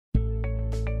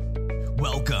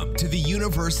Welcome to the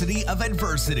University of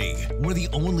Adversity, where the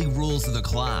only rules of the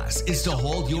class is to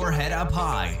hold your head up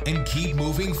high and keep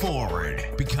moving forward.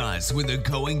 Because when the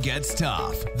going gets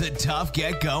tough, the tough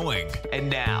get going. And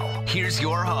now, here's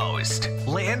your host,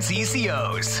 Lance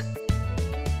ECOs.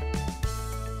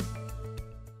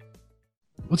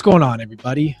 What's going on,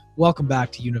 everybody? Welcome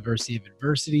back to University of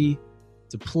Adversity.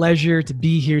 It's a pleasure to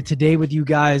be here today with you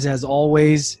guys, as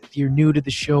always. If you're new to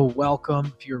the show,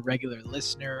 welcome. If you're a regular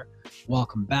listener,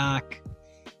 welcome back.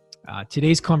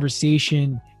 Today's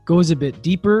conversation goes a bit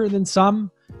deeper than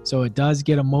some, so it does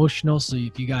get emotional. So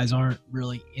if you guys aren't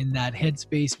really in that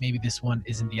headspace, maybe this one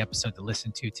isn't the episode to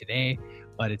listen to today,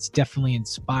 but it's definitely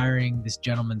inspiring, this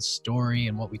gentleman's story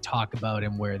and what we talk about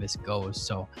and where this goes.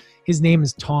 So his name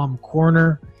is Tom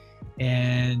Corner,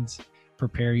 and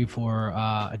prepare you for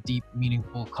a deep,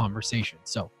 meaningful conversation.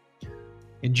 So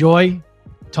enjoy.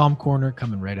 Tom Corner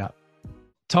coming right up.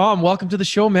 Tom, welcome to the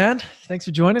show, man. Thanks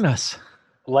for joining us.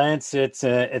 Lance, it's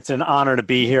an honor to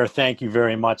be here. Thank you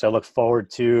very much. I look forward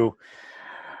to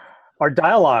our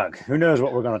dialogue. Who knows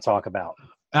what we're going to talk about?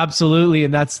 Absolutely,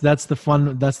 and that's the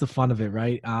fun. That's the fun of it,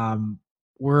 right?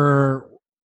 We're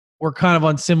kind of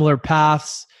on similar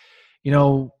paths, you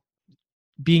know,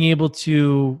 being able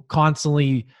to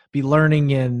constantly be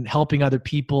learning and helping other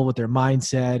people with their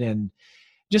mindset and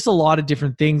just a lot of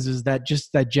different things, is that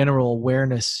just that general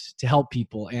awareness to help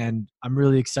people. And I'm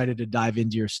really excited to dive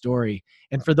into your story.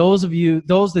 And for those of you,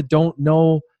 those that don't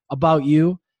know about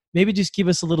you, maybe just give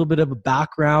us a little bit of a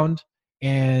background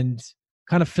and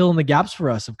kind of fill in the gaps for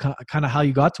us of kind of how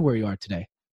you got to where you are today.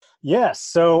 Yes.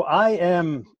 So I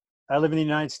live in the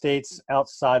United States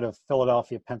outside of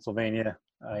Philadelphia, Pennsylvania.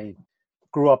 I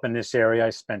grew up in this area.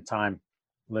 I spent time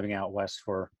living out west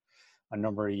for a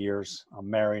number of years. I'm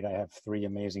married. I have 3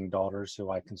 amazing daughters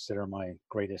who I consider my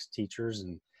greatest teachers.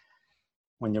 And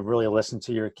when you really listen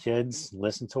to your kids,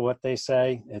 listen to what they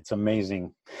say, it's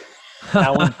amazing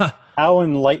how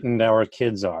enlightened our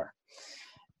kids are.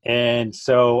 And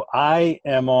so I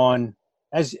am on,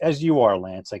 as you are,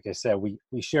 Lance, like I said, we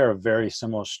share a very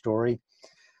similar story.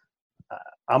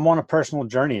 I'm on a personal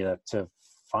journey to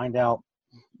find out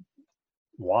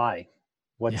why.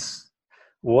 What's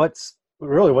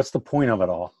the point of it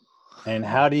all, and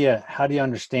how do you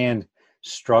understand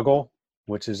struggle,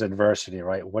 which is adversity,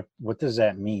 right? What does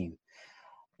that mean?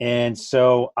 And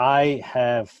so I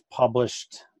have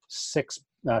published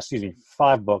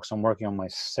 5 books. I'm working on my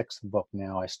 6th book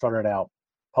now. I started out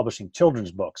publishing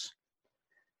children's books,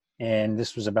 and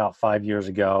this was about 5 years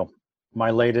ago.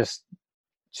 My latest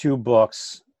 2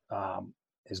 books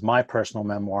is my personal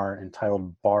memoir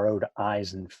entitled Borrowed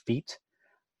Eyes and Feet: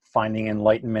 Finding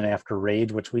Enlightenment After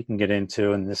Rage, which we can get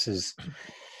into. And this is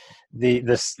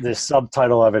the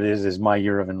subtitle of it is My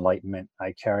Year of Enlightenment.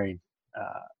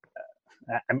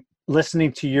 I'm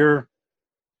listening to your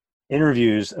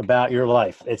interviews about your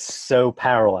life. It's so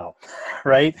parallel,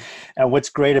 right? And what's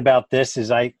great about this is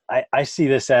I see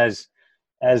this as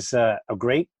a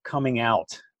great coming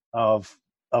out of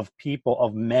people,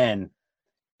 of men,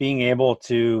 being able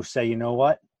to say, you know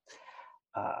what,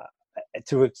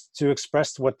 to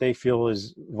express what they feel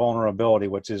is vulnerability,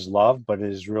 which is love, but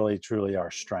is really truly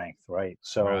our strength, right?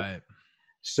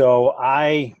 So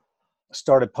I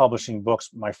started publishing books,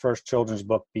 my first children's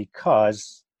book,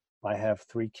 because I have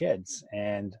 3 kids,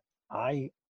 and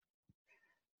my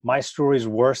story is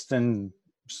worse than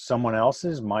someone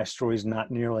else's. My story is not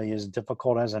nearly as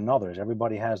difficult as another's.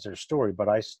 Everybody has their story, but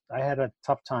I had a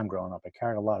tough time growing up. I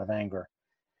carried a lot of anger,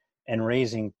 and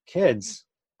raising kids,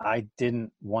 I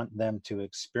didn't want them to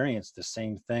experience the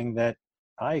same thing that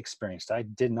I experienced. I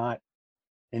did not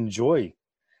enjoy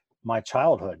my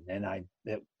childhood, and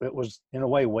it was in a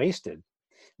way wasted.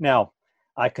 Now,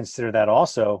 I consider that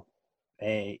also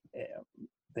that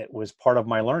was part of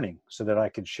my learning, so that I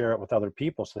could share it with other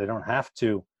people, so they don't have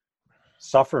to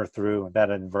suffer through that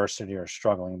adversity or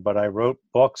struggling. But I wrote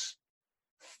books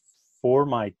for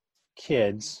my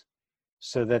kids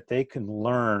so that they can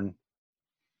learn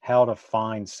how to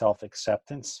find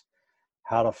self-acceptance,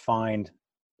 how to find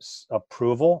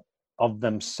approval of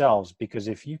themselves. Because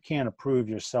if you can't approve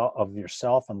of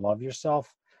yourself and love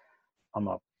yourself, I'm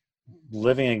a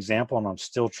living example, and I'm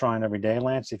still trying every day,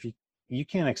 Lance. If you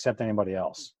can't accept anybody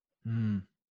else.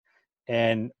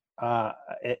 And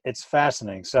it's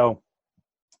fascinating. So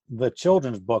the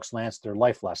children's books, Lance, they're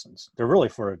life lessons. They're really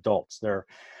for adults. They're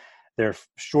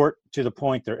short, to the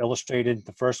point. They're illustrated.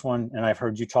 The first one, and I've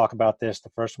heard you talk about this, the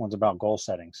first one's about goal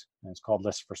settings, and it's called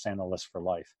List for Santa, List for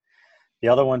Life. The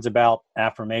other one's about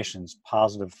affirmations,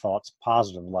 positive thoughts,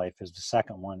 positive life is the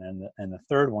second one. And the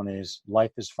third one is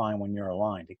Life is Fine When You're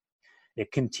Aligned.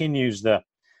 It continues the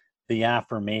the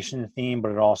affirmation theme,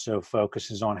 but it also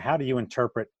focuses on how do you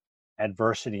interpret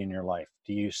adversity in your life?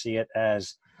 Do you see it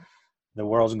as the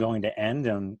world's going to end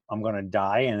and I'm going to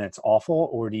die and it's awful,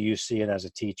 or do you see it as a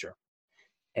teacher?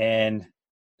 And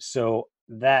so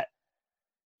that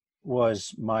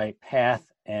was my path,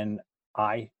 and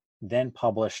I then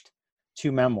published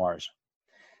 2 memoirs.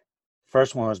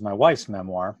 First one was my wife's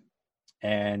memoir,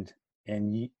 and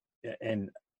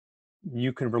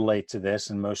you can relate to this,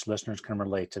 and most listeners can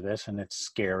relate to this, and it's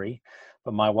scary.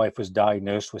 But my wife was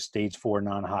diagnosed with stage 4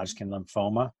 non-Hodgkin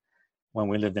lymphoma when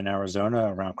we lived in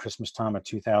Arizona around Christmas time of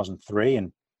 2003,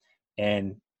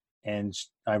 and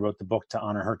I wrote the book to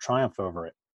honor her triumph over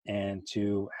it and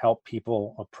to help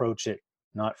people approach it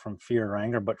not from fear or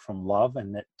anger, but from love,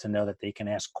 and that to know that they can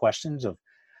ask questions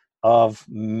of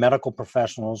medical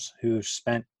professionals who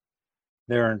spent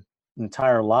their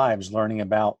entire lives learning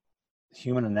about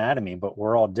human anatomy, but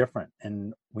we're all different,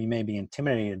 and we may be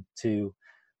intimidated to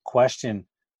question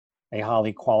a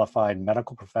highly qualified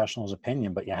medical professional's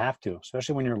opinion, but you have to,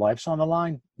 especially when your life's on the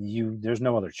line. There's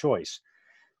no other choice.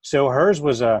 So hers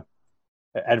was a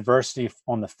adversity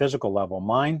on the physical level.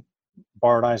 Mine,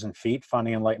 Borrowed Eyes and Feet: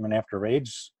 Finding Enlightenment After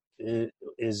Age,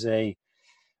 is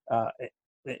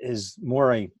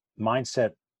more a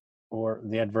mindset, or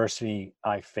the adversity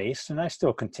I faced, and I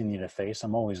still continue to face.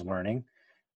 I'm always learning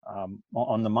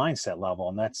on the mindset level,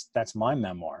 and that's my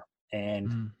memoir.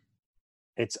 And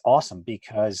it's awesome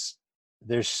because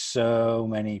there's so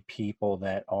many people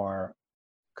that are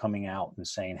coming out and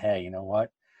saying, hey, you know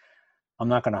what? I'm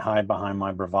not going to hide behind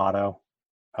my bravado.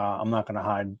 I'm not going to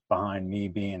hide behind me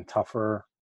being tougher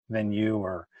than you,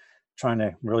 or trying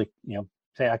to really,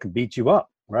 say I could beat you up,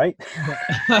 right?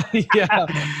 Yeah,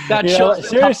 that shows.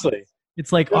 Seriously.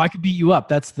 It's like, oh, I could beat you up.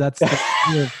 That's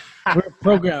we're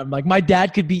programmed. Like, my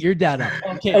dad could beat your dad up.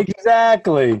 Okay.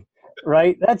 Exactly.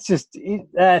 Right. That's just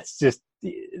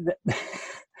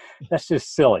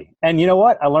silly. And you know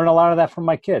what? I learned a lot of that from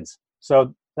my kids.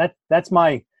 So that's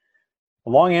my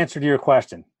long answer to your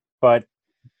question, but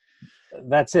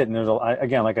that's it. And there's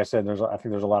again, like I said, I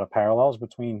think there's a lot of parallels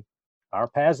between our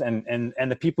paths and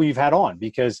the people you've had on,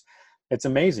 because it's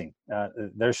amazing.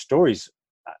 Their stories,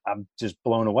 I'm just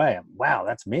blown away. Wow,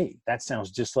 that's me. That sounds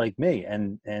just like me.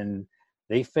 And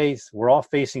we're all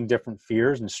facing different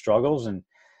fears and struggles,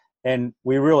 and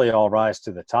we really all rise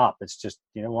to the top. It's just,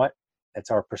 you know what?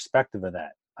 It's our perspective of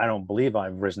that. I don't believe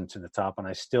I've risen to the top, and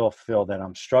I still feel that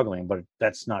I'm struggling, but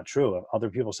that's not true. Other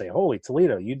people say, holy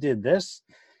Toledo, you did this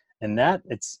and that.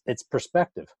 It's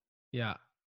perspective. Yeah.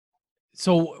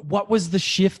 So what was the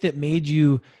shift that made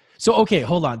you, so, okay,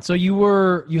 hold on. So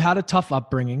you had a tough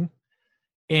upbringing,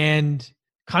 and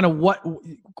kind of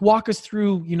walk us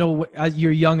through,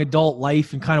 your young adult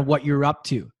life and kind of what you're up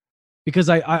to. Because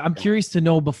I'm curious to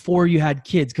know, before you had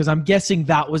kids, because I'm guessing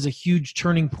that was a huge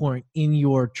turning point in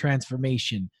your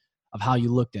transformation of how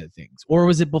you looked at things. Or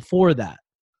was it before that?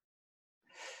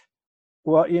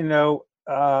 Well,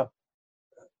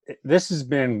 this has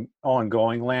been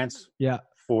ongoing, Lance. Yeah.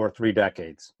 For 3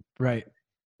 decades. Right.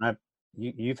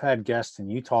 You've had guests,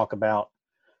 and you talk about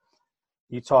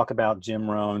Jim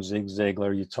Rohn, Zig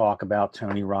Ziglar, you talk about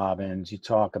Tony Robbins, you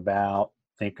talk about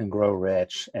Think and Grow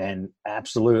Rich, and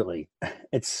absolutely,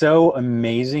 it's so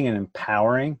amazing and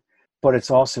empowering, but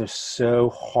it's also so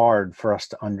hard for us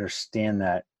to understand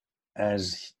that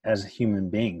as human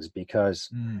beings, because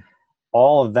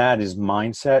all of that is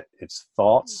mindset, it's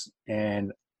thoughts,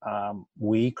 and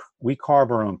we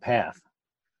carve our own path,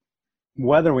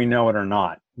 whether we know it or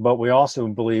not. But we also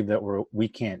believe that we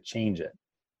can't change it,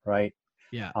 right?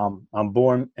 Yeah. I'm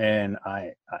born, and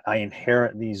I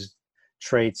inherit these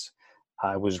traits.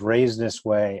 I was raised this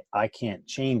way. I can't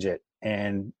change it.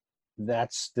 And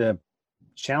that's the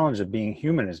challenge of being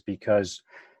human, is because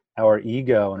our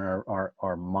ego and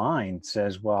our mind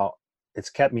says, well, it's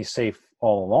kept me safe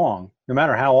all along. No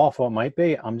matter how awful it might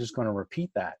be, I'm just going to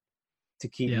repeat that to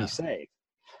keep me safe.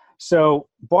 So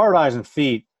Borrowed Eyes and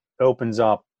Feet opens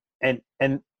up,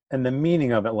 and the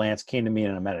meaning of it, Lance, came to me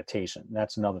in a meditation.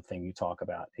 That's another thing you talk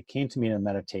about. It came to me in a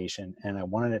meditation, and I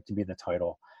wanted it to be the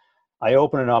title. I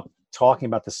open it up talking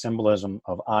about the symbolism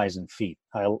of eyes and feet.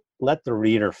 I let the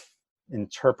reader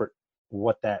interpret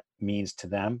what that means to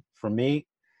them. For me,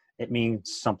 it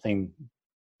means something.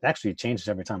 Actually, it changes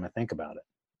every time I think about it,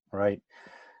 right?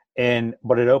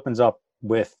 But it opens up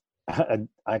with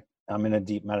I'm in a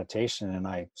deep meditation, and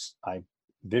I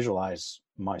visualize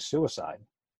my suicide,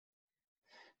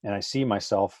 and I see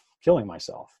myself killing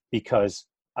myself, because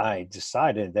I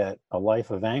decided that a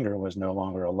life of anger was no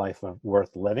longer a life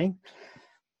worth living.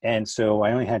 And so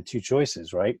I only had 2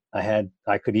 choices, right?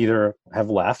 I could either have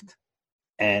left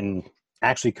and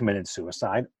actually committed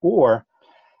suicide, or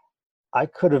I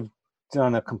could have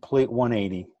done a complete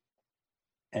 180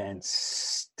 and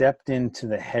stepped into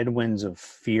the headwinds of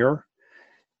fear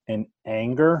and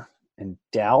anger and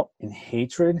doubt and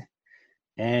hatred.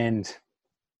 And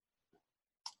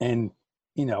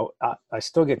you know, I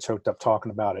still get choked up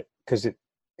talking about it, because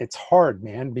it's hard,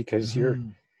 man, because you're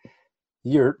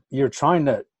trying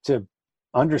to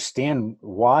understand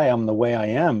why I'm the way I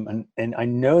am. And I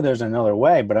know there's another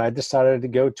way, but I decided to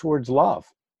go towards love.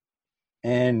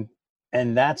 And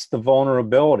that's the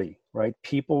vulnerability, right?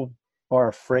 People are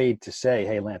afraid to say,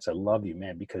 "Hey, Lance, I love you,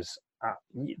 man," because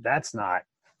that's not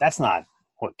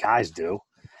what guys do,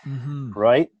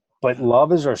 right? But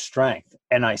love is our strength,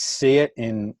 and I see it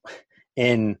in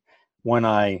when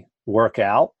I work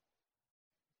out.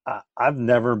 I've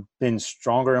never been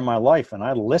stronger in my life, and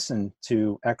I listen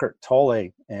to Eckhart Tolle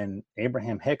and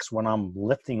Abraham Hicks when I'm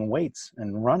lifting weights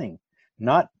and running.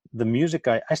 Not the music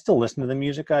I still listen to the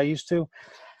music I used to,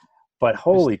 but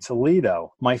holy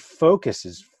Toledo, my focus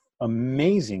is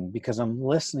amazing because I'm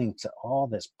listening to all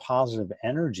this positive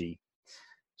energy.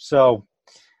 So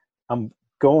I'm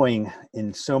going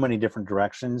in so many different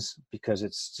directions because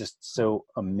it's just so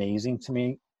amazing to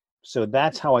me. So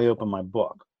that's how I open my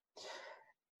book.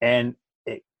 And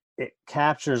it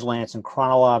captures, Lance, in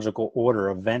chronological order,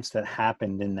 events that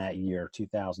happened in that year,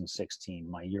 2016,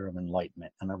 my year of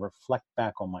enlightenment. And I reflect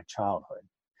back on my childhood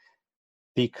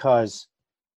because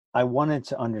I wanted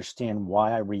to understand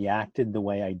why I reacted the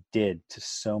way I did to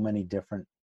so many different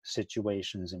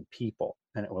situations and people.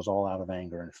 And it was all out of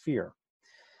anger and fear.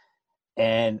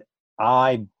 And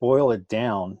I boil it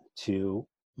down to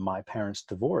my parents'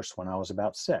 divorce when I was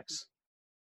about 6,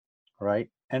 right?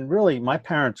 And really, my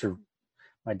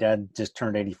dad just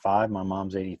turned 85, my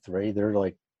mom's 83. They're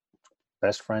like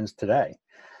best friends today.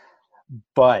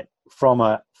 But from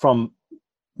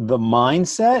the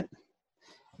mindset,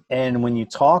 and when you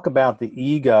talk about the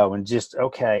ego and just,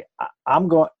 okay,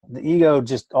 the ego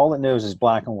just, all it knows is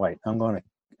black and white. I'm going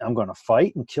to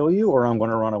fight and kill you, or I'm going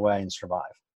to run away and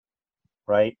survive.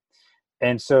 Right.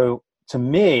 And so to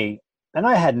me, and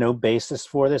I had no basis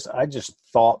for this, I just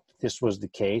thought this was the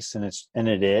case, and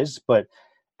it is. But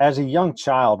as a young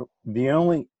child,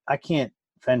 I can't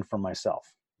fend for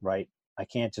myself, right? I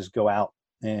can't just go out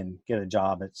and get a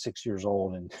job at 6 years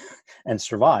old and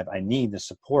survive. I need the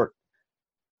support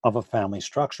of a family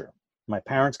structure. My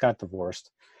parents got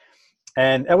divorced,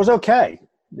 and it was okay.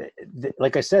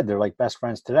 Like I said, they're like best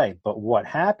friends today. But what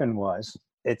happened was,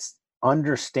 it's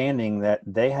understanding that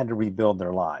they had to rebuild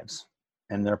their lives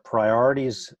and their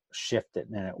priorities shifted.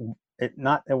 And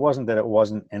it wasn't that it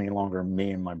wasn't any longer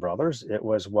me and my brothers. It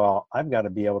was, well, I've got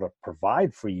to be able to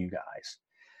provide for you guys.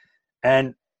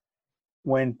 And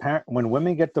when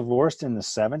women get divorced in the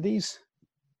 70s,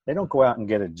 they don't go out and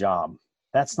get a job.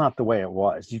 That's not the way it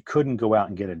was. You couldn't go out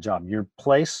and get a job. Your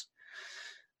place,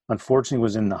 unfortunately,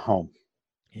 was in the home.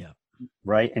 Yeah.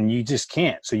 Right. And you just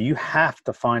can't. So you have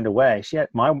to find a way.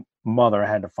 My mother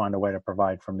had to find a way to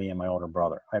provide for me and my older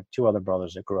brother. I have 2 other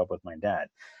brothers that grew up with my dad.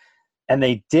 And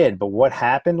they did. But what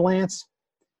happened, Lance?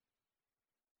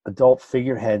 Adult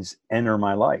figureheads enter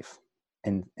my life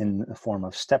in the form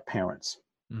of step parents.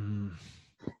 Mm-hmm.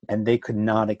 And they could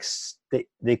not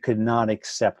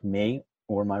accept me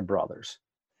or my brothers.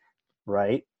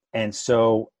 Right. And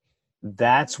so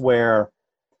that's where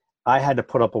I had to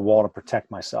put up a wall to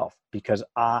protect myself, because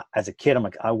as a kid, I'm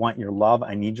like, I want your love.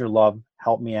 I need your love.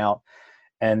 Help me out.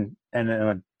 And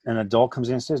an adult comes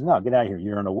in and says, no, get out of here.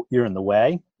 You're in the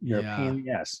way. You're a pain in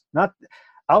the ass.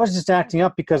 I was just acting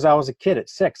up because I was a kid at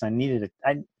 6. I needed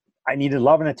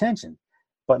love and attention.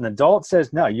 But an adult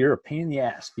says, no, you're a pain in the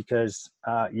ass because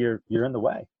you're in the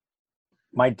way.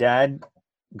 My dad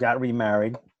got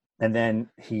remarried, and then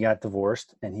he got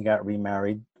divorced, and he got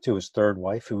remarried to his 3rd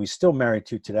wife, who he's still married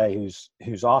to today,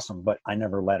 who's awesome. But I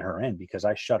never let her in because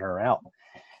I shut her out,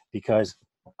 because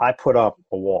I put up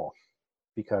a wall,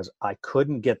 because I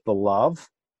couldn't get the love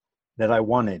that I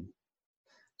wanted.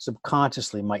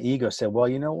 Subconsciously, my ego said, well,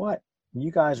 you know what?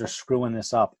 You guys are screwing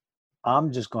this up.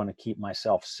 I'm just going to keep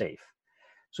myself safe.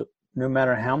 So no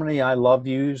matter how many I love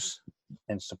yous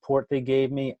and support they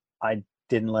gave me, I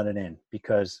didn't let it in,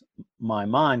 because my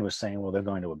mind was saying, well, they're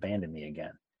going to abandon me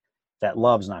again. That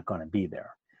love's not going to be there.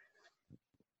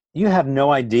 You have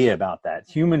no idea about that.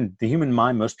 The human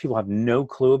mind, most people have no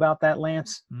clue about that,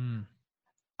 Lance,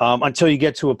 until you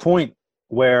get to a point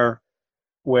where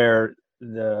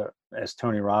as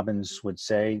Tony Robbins would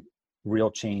say,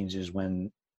 real change is when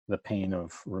the pain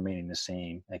of remaining the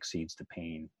same exceeds the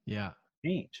pain. Yeah.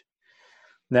 Change.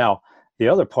 Now, the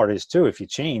other part is too, if you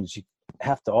change, you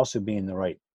have to also be in the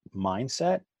right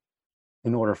mindset.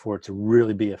 in order for it to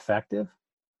really be effective.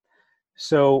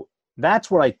 So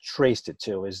that's what I traced it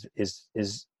to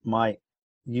is my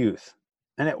youth.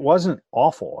 And it wasn't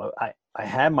awful. I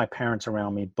had my parents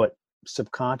around me, but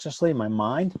subconsciously, my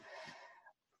mind,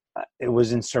 it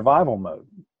was in survival mode.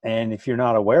 And if you're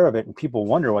not aware of it, and people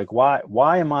wonder, like,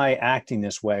 why am I acting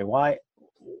this way? Why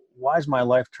has my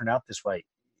life turned out this way?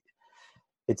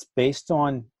 It's based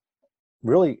on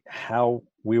really how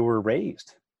we were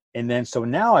raised. And then, so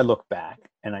now I look back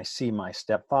and I see my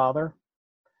stepfather,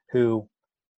 who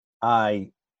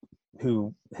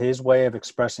his way of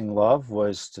expressing love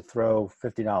was to throw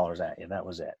 $50 at you. That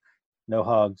was it. No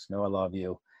hugs, no I love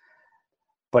you.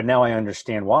 But now I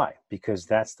understand why, because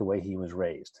that's the way he was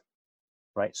raised,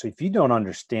 right? So if you don't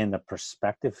understand the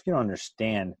perspective, if you don't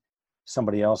understand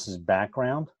somebody else's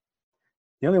background,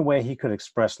 the only way he could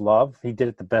express love, he did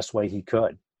it the best way he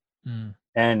could. Mm.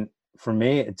 And for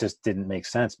me, it just didn't make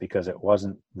sense, because it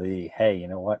wasn't the, hey, you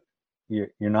know what? You're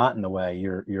not in the way.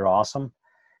 You're awesome.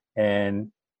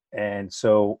 And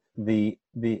so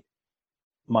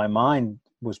my mind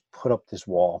was put up this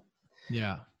wall.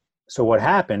 Yeah. So what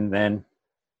happened then,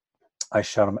 I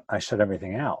shut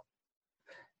everything out.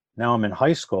 Now I'm in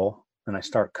high school and I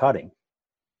start cutting.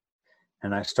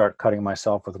 And I start cutting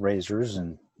myself with razors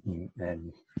and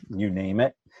you name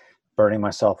it, burning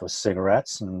myself with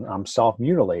cigarettes, and I'm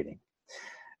self-mutilating.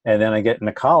 And then I get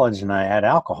into college and I add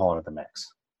alcohol to the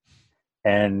mix.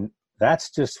 And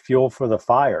that's just fuel for the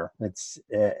fire. I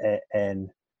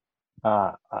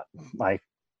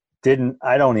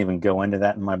don't even go into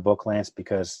that in my book, Lance,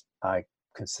 because I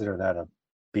consider that a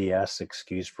BS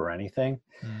excuse for anything.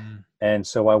 Mm. And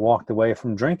so I walked away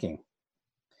from drinking,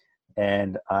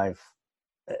 and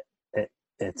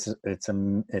it's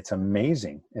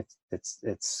amazing.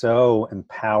 It's so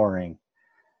empowering.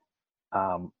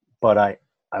 But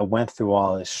I went through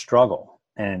all this struggle.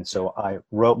 And so I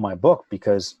wrote my book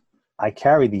because I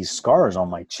carry these scars on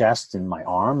my chest and my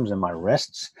arms and my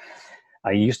wrists.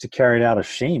 I used to carry it out of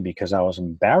shame because I was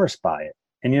embarrassed by it.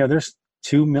 And, there's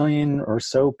 2 million or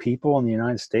so people in the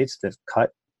United States that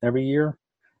cut every year.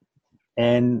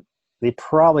 And they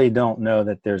probably don't know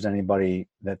that there's anybody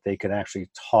that they could actually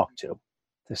talk to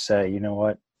say, you know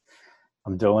what,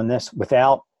 I'm doing this,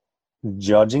 without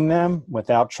judging them,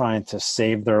 without trying to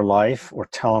save their life or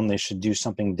tell them they should do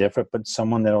something different, but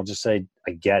someone that'll just say,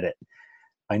 I get it.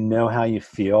 I know how you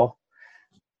feel.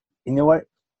 You know what?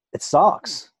 It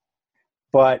sucks,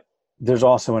 but there's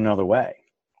also another way.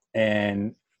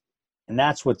 And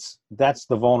that's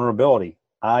the vulnerability.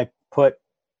 I put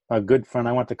a good friend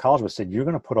I went to college with said, you're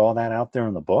going to put all that out there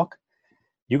in the book?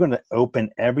 You're going to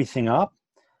open everything up?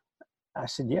 I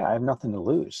said, yeah, I have nothing to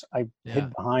lose. I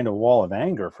hid behind a wall of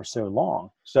anger for so long.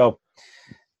 So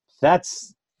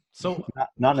that's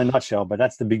not in a nutshell, but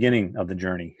that's the beginning of the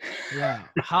journey. Yeah.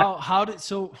 How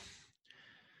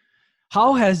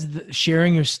has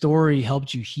sharing your story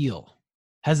helped you heal?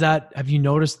 Have you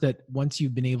noticed that once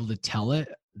you've been able to tell it,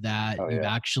 that you've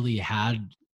actually had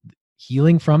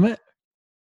healing from it?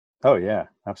 Oh yeah,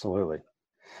 absolutely.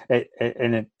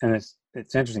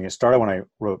 It's interesting. It started when I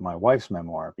wrote my wife's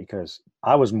memoir, because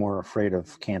I was more afraid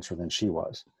of cancer than she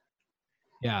was.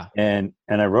 Yeah. And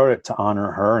I wrote it to honor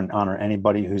her and honor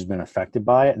anybody who's been affected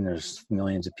by it. And there's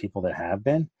millions of people that have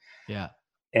been. Yeah.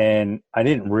 And I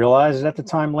didn't realize it at the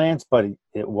time, Lance, but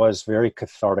it was very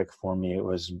cathartic for me. It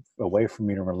was a way for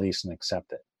me to release and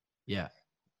accept it. Yeah.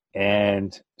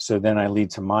 And so then I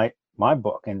lead to my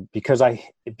book. And because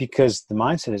the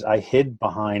mindset is I hid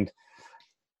behind,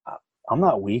 I'm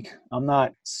not weak. I'm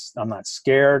not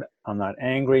scared. I'm not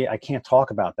angry. I can't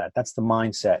talk about that. That's the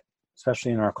mindset,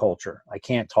 especially in our culture. I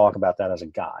can't talk about that as a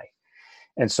guy.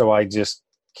 And so I just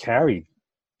carried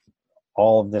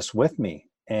all of this with me.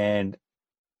 And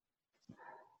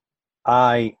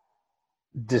I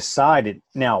decided,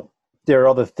 now there are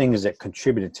other things that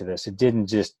contributed to this. It didn't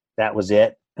just, that was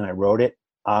it. And I wrote it.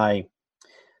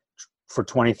 For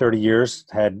 20, 30 years,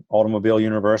 had Automobile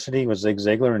University with Zig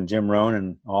Ziglar and Jim Rohn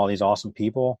and all these awesome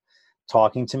people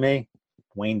talking to me,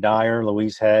 Wayne Dyer,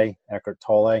 Louise Hay, Eckhart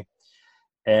Tolle.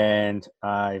 And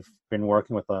I've been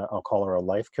working with I'll call her a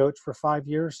life coach for 5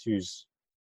 years, who's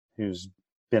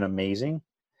been amazing.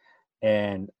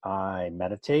 And I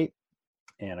meditate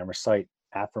and I recite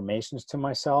affirmations to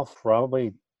myself,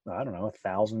 probably,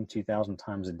 1,000, 2,000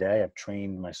 times a day. I've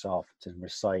trained myself to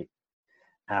recite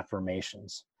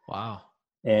affirmations. Wow.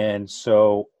 And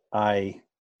so I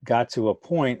got to a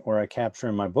point where I captured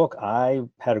in my book, I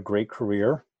had a great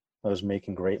career. I was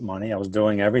making great money. I was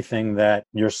doing everything that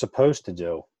you're supposed to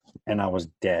do. And I was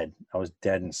dead. I was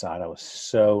dead inside. I was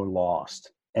so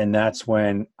lost. And that's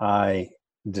when I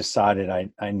decided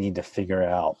I need to figure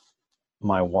out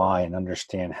my why and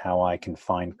understand how I can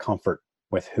find comfort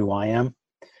with who I am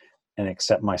and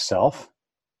accept myself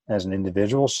as an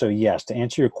individual. So yes, to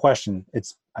answer your question,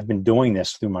 I've been doing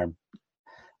this through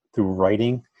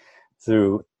writing,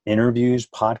 through interviews,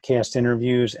 podcast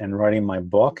interviews, and writing my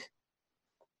book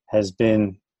has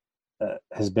been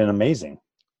amazing.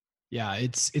 Yeah,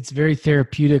 it's very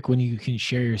therapeutic when you can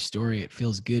share your story. It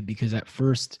feels good because at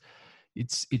first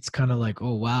it's kind of like,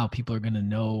 oh wow, people are going to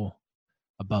know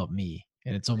about me.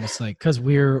 And it's almost like cuz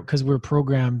we're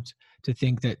programmed to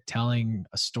think that telling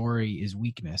a story is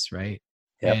weakness, right?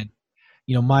 Yep. And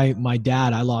you know, my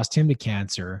dad, I lost him to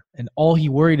cancer, and all he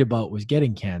worried about was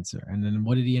getting cancer. And then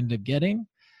what did he end up getting?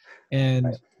 And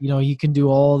Right. you know, you can do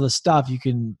all the stuff, you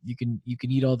can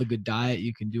eat all the good diet,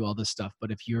 you can do all this stuff,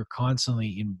 but if you're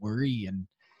constantly in worry and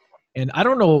I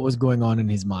don't know what was going on in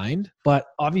his mind, but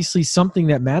obviously something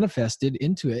that manifested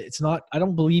into it. It's not, I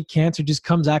don't believe cancer just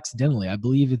comes accidentally. I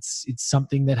believe it's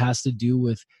something that has to do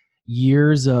with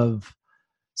years of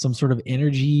some sort of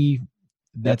energy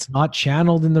that's not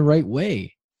channeled in the right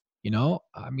way. You know,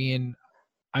 I mean,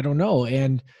 I don't know.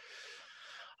 And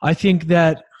I think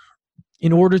that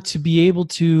in order to be able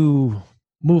to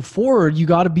move forward, you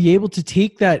got to be able to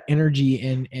take that energy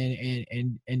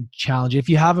and challenge it. If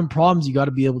you're having problems, you got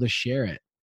to be able to share it.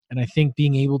 And I think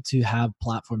being able to have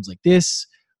platforms like this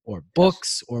or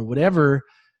books or whatever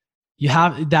you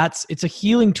have, it's a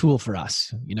healing tool for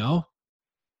us, you know?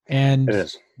 And It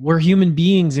is. we're human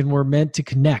beings and we're meant to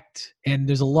connect. And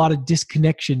there's a lot of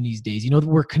disconnection these days. You know,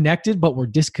 we're connected, but we're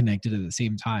disconnected at the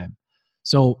same time.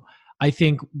 So I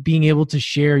think being able to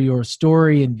share your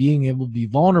story and being able to be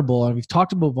vulnerable, and we've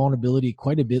talked about vulnerability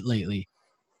quite a bit lately,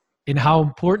 and how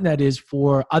important that is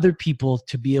for other people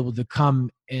to be able to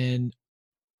come and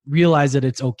realize that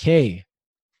it's okay.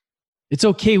 It's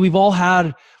okay. We've all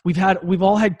had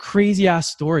crazy ass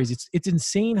stories. It's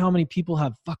insane how many people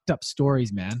have fucked up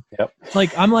stories, man. Yep.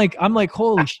 Like I'm like,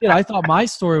 holy shit, I thought my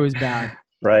story was bad.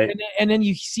 Right. And then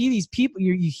you see these people,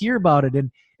 you hear about it, and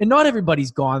not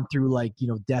everybody's gone through like, you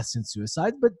know, deaths and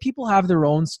suicides, but people have their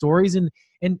own stories and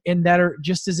that are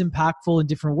just as impactful in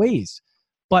different ways.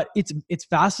 But it's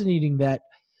fascinating that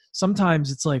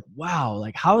sometimes it's like, wow,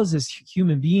 like how is this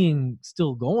human being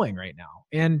still going right now?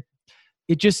 And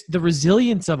it just, the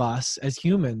resilience of us as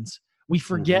humans, we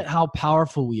forget how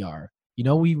powerful we are. You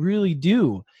know, we really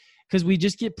do. Because we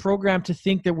just get programmed to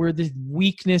think that we're this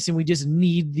weakness and we just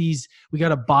need these, we got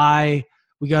to buy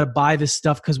this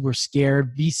stuff because we're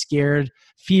scared, be scared,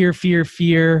 fear.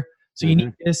 So you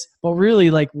need this, but really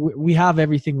like we have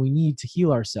everything we need to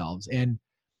heal ourselves. And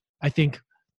I think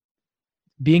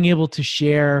being able to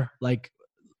share like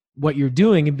what you're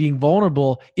doing and being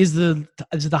vulnerable is the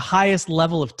highest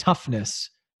level of toughness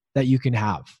that you can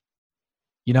have,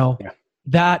 you know? Yeah.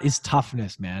 That is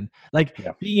toughness, man. Like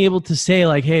being able to say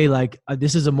like, hey, like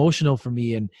this is emotional for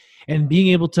me, and being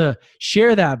able to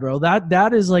share that, bro,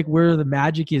 that is like where the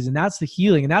magic is. And that's the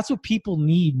healing. And that's what people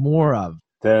need more of.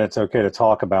 That it's okay to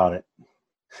talk about it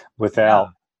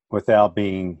without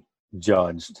being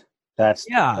judged. That's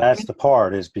the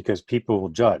part, is because people will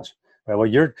judge. Right?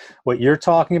 What you're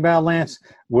talking about, Lance,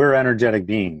 we're energetic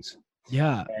beings.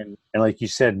 Yeah. And like you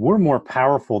said, we're more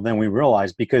powerful than we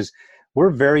realize, because we're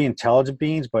very intelligent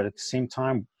beings, but at the same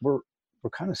time, we're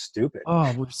kind of stupid.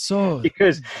 Oh, we're so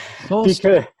because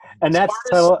stupid. And that's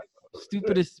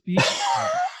stupidest species.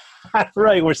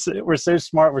 Right. We're so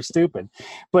smart. We're stupid.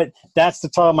 But that's the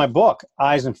title of my book,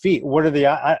 Eyes and Feet. What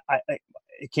are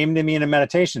it came to me in a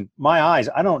meditation. My eyes,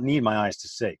 I don't need my eyes to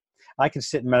see. I can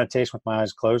sit in meditation with my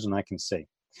eyes closed and I can see.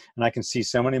 And I can see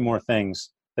so many more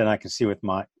things than I can see with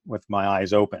my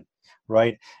eyes open.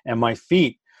 Right. And my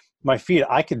feet,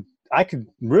 I could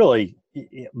really,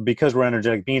 because we're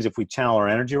energetic beings, if we channel our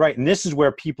energy right, and this is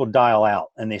where people dial out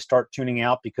and they start tuning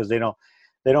out because they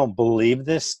don't believe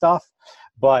this stuff.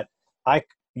 But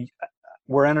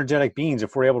we're energetic beings.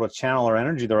 If we're able to channel our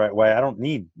energy the right way, I don't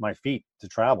need my feet to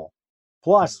travel.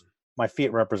 Plus, my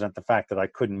feet represent the fact that I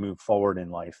couldn't move forward in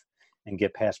life and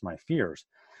get past my fears.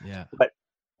 Yeah. But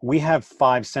we have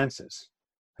 5 senses.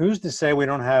 Who's to say we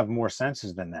don't have more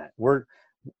senses than that?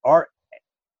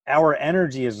 Our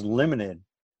energy is limited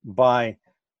by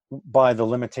the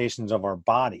limitations of our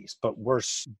bodies, but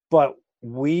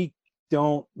we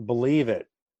don't believe it.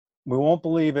 We won't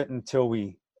believe it until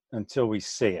we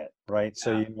see it, right? Yeah.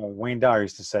 So Wayne Dyer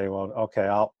used to say, "Well, okay,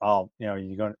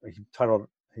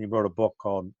 he wrote a book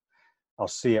called I'll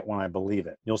See It When I Believe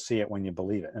It. You'll see it when you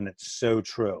believe it," and it's so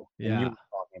true. Yeah, and you were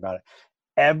talking about it.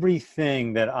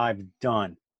 Everything that I've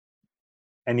done,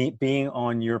 and being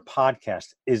on your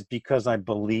podcast, is because I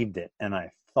believed it and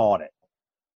I thought it,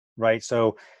 right?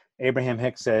 So Abraham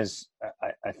Hicks says,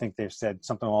 I think they've said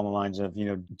something along the lines of,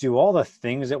 do all the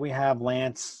things that we have,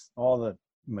 Lance, all the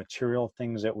material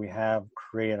things that we have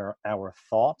create our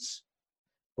thoughts,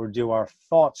 or do our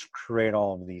thoughts create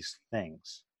all of these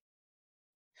things?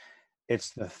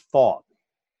 It's the thought.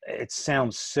 It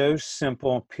sounds so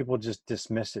simple, people just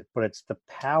dismiss it, but it's the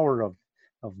power of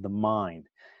the mind.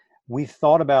 We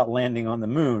thought about landing on the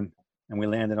moon, and we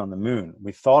landed on the moon.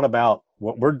 We thought about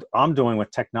what I'm doing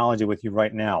with technology with you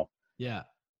right now. Yeah.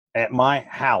 At my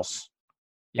house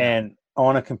and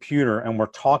on a computer, and we're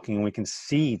talking, we can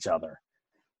see each other.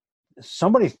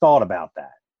 Somebody thought about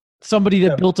that. Somebody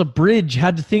that built a bridge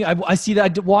had to think. I see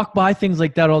that. I walk by things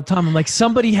like that all the time. I'm like,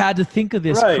 somebody had to think of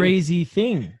this crazy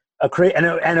thing.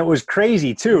 And it was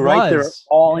crazy too, right? They're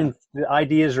all the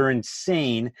ideas are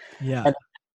insane. Yeah. And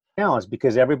now it's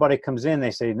because everybody comes in,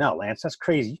 they say, no, Lance, that's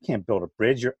crazy. You can't build a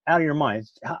bridge. You're out of your mind.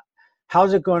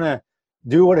 How's it going to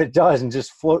do what it does and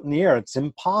just float in the air? It's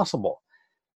impossible.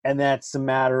 And that's a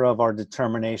matter of our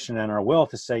determination and our will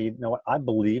to say, you know what, I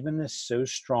believe in this so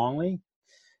strongly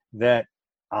that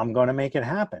I'm going to make it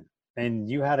happen. And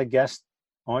you had a guest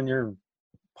on your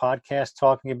podcast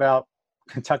talking about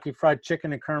Kentucky Fried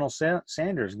Chicken and Colonel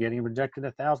Sanders getting rejected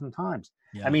 1,000 times.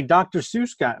 Yeah. I mean, Dr.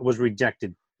 Seuss was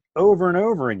rejected over and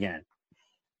over again.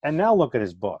 And now look at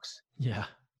his books. Yeah.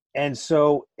 And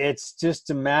so it's just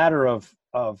a matter of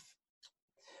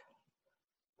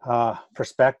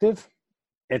perspective.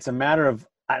 It's a matter of,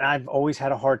 and I've always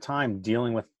had a hard time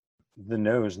dealing with the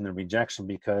no's and the rejection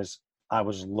because I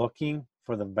was looking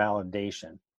for the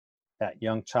validation. That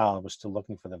young child was still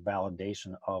looking for the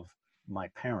validation of my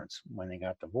parents when they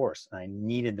got divorced, and I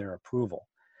needed their approval.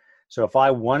 So if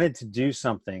I wanted to do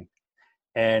something,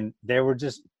 and they were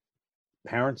just,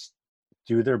 parents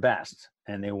do their best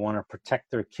and they want to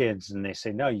protect their kids, and they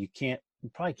say, no, you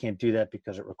probably can't do that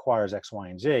because it requires X, Y,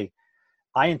 and Z.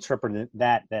 I interpreted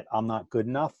that I'm not good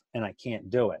enough and I can't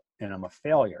do it and I'm a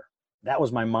failure. That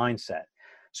was my mindset.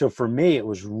 So for me, it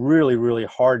was really, really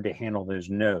hard to handle those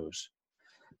no's.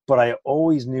 But I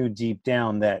always knew deep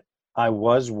down that I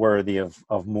was worthy of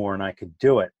more and I could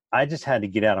do it. I just had to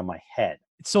get out of my head.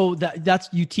 So that's,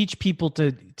 you teach people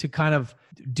to kind of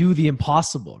do the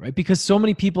impossible, right? Because so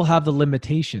many people have the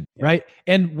limitation, right?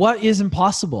 And what is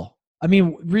impossible? I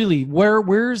mean, really,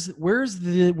 where's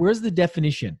the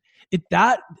definition?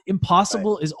 That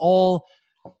impossible is all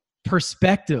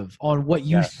perspective on what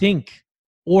you think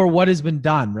or what has been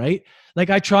done, right? Like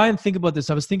I try and think about this.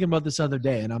 I was thinking about this other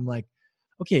day and I'm like,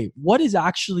 okay, what is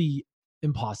actually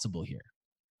impossible here?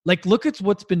 Like, look at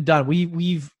what's been done.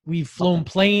 We've flown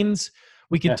planes.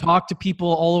 We can talk to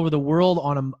people all over the world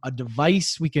on a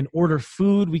device. We can order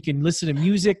food. We can listen to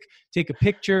music, take a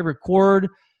picture, record.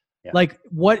 Yeah. Like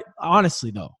what,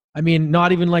 honestly though, I mean,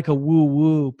 not even like a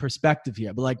woo-woo perspective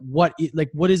here, but like what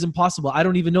is impossible? I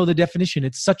don't even know the definition.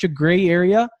 It's such a gray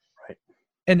area. Right.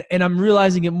 And I'm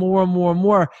realizing it more and more and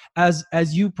more as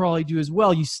you probably do as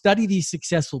well. You study these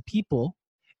successful people,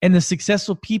 and the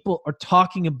successful people are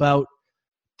talking about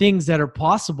things that are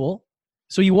possible.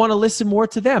 So you want to listen more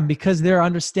to them because they're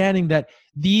understanding that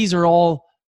it's all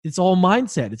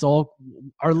mindset. It's all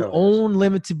our own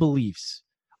limited beliefs,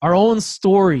 our own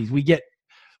stories.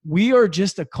 We are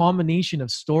just a combination of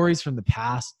stories from the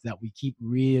past that we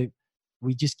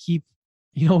just keep,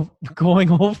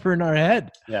 going over in our head.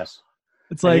 Yes.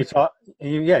 It's like,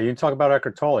 you can talk about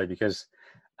Eckhart Tolle because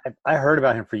I heard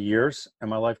about him for years, and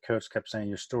my life coach kept saying,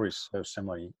 your story's so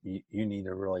similar. You need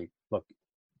to really look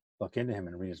into him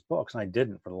and read his books. And I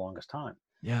didn't for the longest time.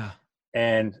 Yeah.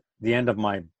 And the end of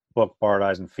my book, Borrowed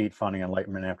Eyes and Feet, Finding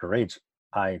Enlightenment After Age,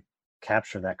 I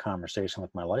captured that conversation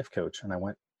with my life coach, and I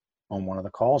went on one of the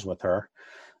calls with her.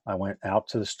 I went out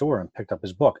to the store and picked up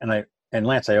his book. And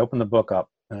Lance, I opened the book up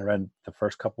and I read the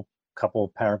first couple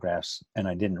of paragraphs, and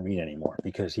I didn't read anymore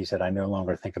because he said, I no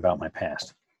longer think about my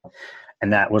past.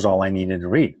 And that was all I needed to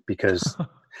read because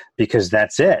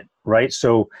that's it. Right.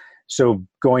 So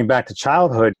going back to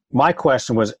childhood, my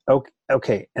question was,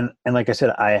 okay. And like I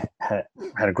said, I had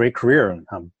a great career,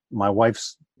 and my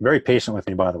wife's very patient with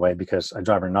me, by the way, because I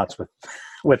drive her nuts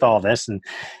with all this.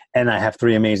 And I have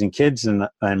 3 amazing kids, and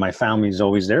my family is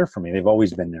always there for me. They've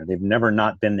always been there. They've never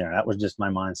not been there. That was just my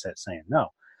mindset saying no.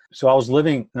 So I was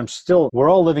living, and we're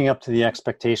all living up to the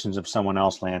expectations of someone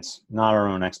else, Lance, not our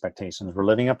own expectations. We're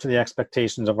living up to the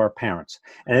expectations of our parents.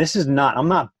 And I'm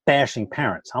not bashing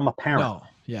parents. I'm a parent. No,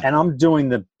 yeah. And I'm doing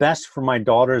the best for my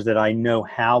daughters that I know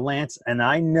how, Lance. And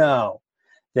I know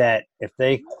that if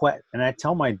they quit, and I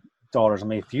tell my daughters,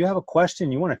 if you have a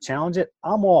question, you want to challenge it,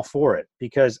 I'm all for it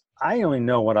because I only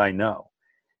know what I know.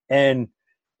 And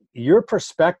your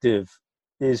perspective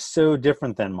is so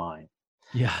different than mine.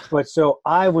 Yeah. But so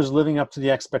I was living up to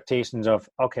the expectations of,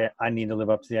 okay, I need to live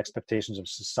up to the expectations of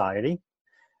society,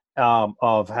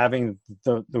 of having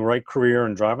the right career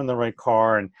and driving the right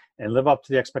car, and live up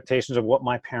to the expectations of what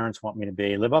my parents want me to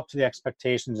be, live up to the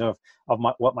expectations of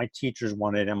what my teachers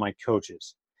wanted and my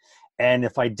coaches. And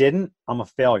if I didn't, I'm a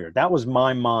failure. That was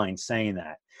my mind saying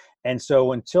that. And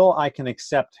so until I can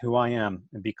accept who I am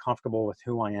and be comfortable with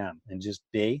who I am and just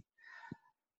be,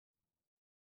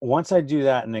 once I do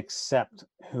that and accept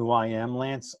who I am,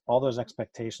 Lance, all those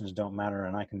expectations don't matter,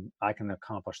 and I can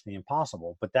accomplish the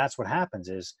impossible. But that's what happens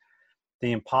is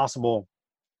the impossible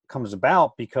comes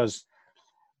about because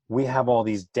we have all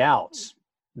these doubts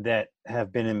that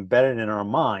have been embedded in our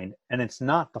mind, and it's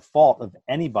not the fault of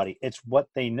anybody. It's what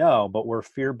they know, but we're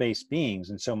fear-based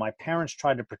beings. And so my parents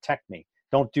tried to protect me.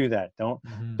 Don't do that. Don't,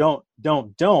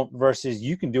 versus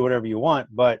you can do whatever you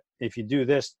want. But if you do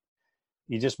this,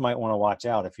 you just might want to watch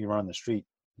out. If you run the street,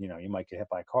 you might get hit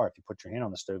by a car. If you put your hand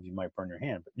on the stove, you might burn your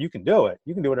hand, but you can do it.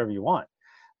 You can do whatever you want.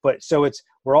 But so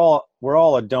we're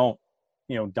all a don't,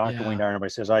 Dr. Wayne Dyer, everybody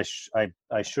says, I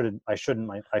shouldn't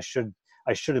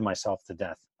myself to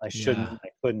death. I shouldn't, I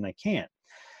couldn't, I can't.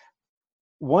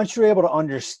 Once you're able to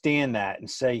understand that and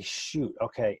say, shoot,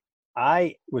 okay,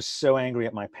 I was so angry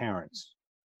at my parents.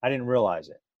 I didn't realize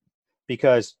it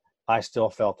because I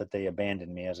still felt that they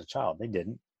abandoned me as a child. They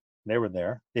didn't. They were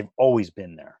there. They've always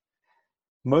been there.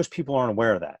 Most people aren't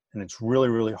aware of that, and it's really,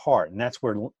 really hard. And that's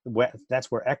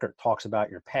where Eckhart talks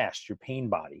about your past, your pain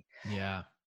body. Yeah.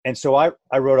 And so I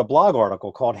wrote a blog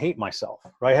article called "Hate Myself."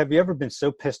 Right? Have you ever been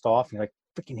so pissed off? You're like,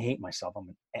 freaking hate myself.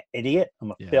 I'm an idiot.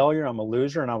 I'm a failure. I'm a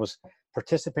loser. And I was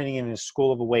participating in a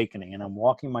school of awakening, and I'm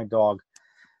walking my dog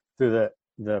through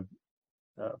the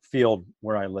field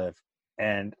where I live,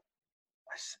 and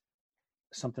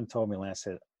something told me, Lance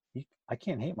said, I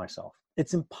can't hate myself.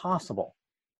 It's impossible.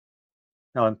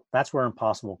 No, that's where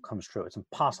impossible comes true. It's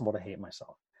impossible to hate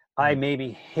myself. I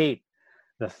maybe hate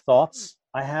the thoughts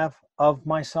I have of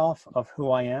myself, of who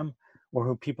I am, or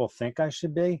who people think I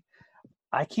should be.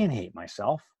 I can't hate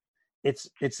myself.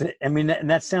 And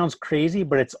that sounds crazy,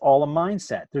 but it's all a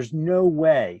mindset. There's no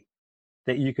way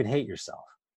that you could hate yourself.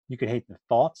 You could hate the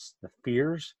thoughts, the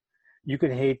fears. You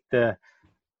could hate the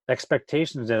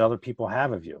expectations that other people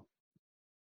have of you.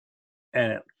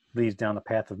 And it leads down the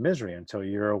path of misery until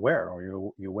you're aware,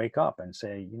 or you wake up and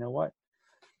say, you know what?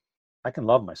 I can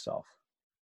love myself.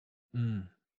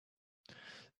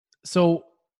 So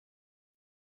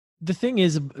the thing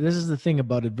is, this is the thing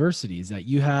about adversity, is that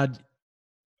you had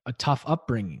a tough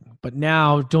upbringing, but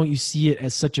now don't you see it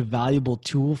as such a valuable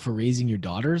tool for raising your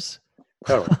daughters?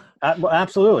 Totally. Well,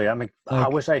 absolutely. I mean, I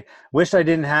wish I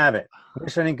didn't have it. I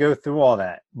wish I didn't go through all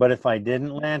that. But if I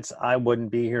didn't, Lance, I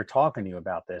wouldn't be here talking to you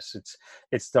about this.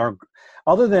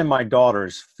 Other than my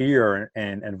daughters, fear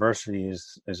and adversity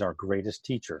is our greatest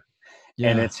teacher. Yeah.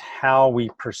 And it's how we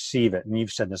perceive it. And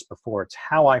you've said this before. It's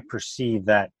how I perceive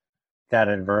that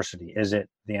adversity. Is it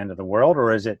the end of the world,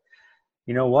 or is it,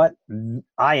 you know what?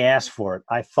 I asked for it.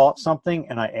 I thought something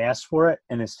and I asked for it,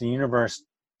 and it's the universe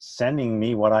sending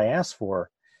me what I asked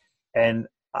for. And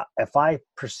if I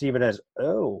perceive it as,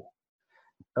 oh,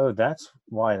 that's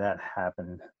why that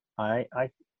happened. I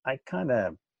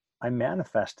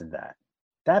manifested that.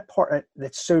 That part,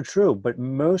 that's so true. But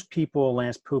most people,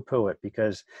 Lance, poo-poo it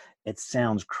because it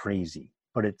sounds crazy,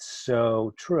 but it's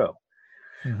so true.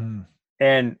 Mm-hmm.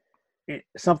 And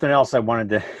something else I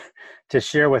wanted to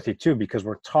share with you too, because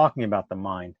we're talking about the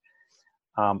mind.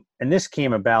 And this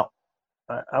came about,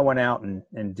 I went out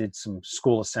and did some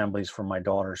school assemblies for my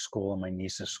daughter's school and my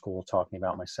niece's school, talking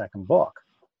about my second book,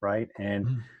 right?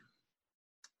 And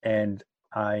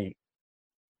I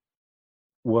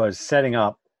was setting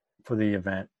up for the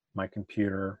event, my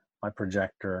computer, my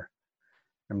projector.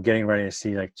 I'm getting ready to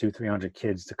see like 200-300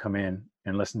 kids to come in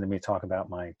and listen to me talk about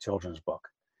my children's book,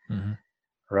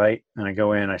 right? And I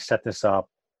go in, I set this up,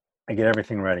 I get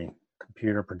everything ready,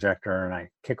 computer, projector, and I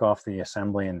kick off the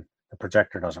assembly, and the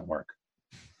projector doesn't work.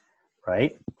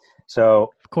 Right?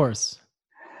 So, of course.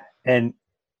 And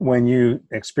when you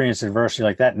experience adversity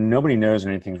like that, nobody knows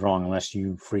anything's wrong unless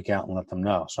you freak out and let them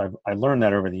know. So I learned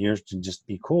that over the years to just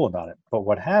be cool about it. But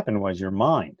what happened was your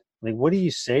mind. Like, what do you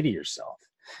say to yourself?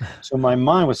 So my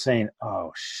mind was saying,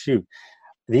 oh, shoot,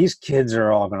 these kids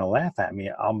are all going to laugh at me.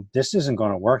 This isn't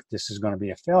going to work. This is going to be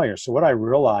a failure. So what I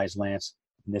realized, Lance,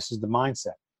 and this is the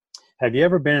mindset. Have you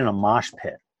ever been in a mosh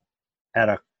pit at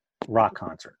a rock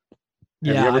concert?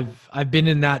 Yeah, I've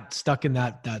been stuck in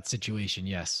that situation.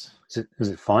 Yes. Is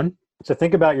it fun? So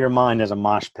think about your mind as a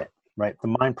mosh pit, right?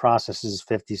 The mind processes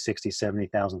 50, 60,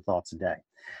 70,000 thoughts a day.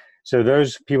 So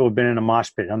those people who've been in a mosh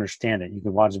pit understand it. You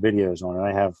can watch videos on it.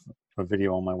 I have a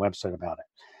video on my website about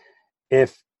it.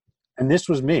 And this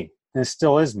was me, and it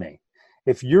still is me.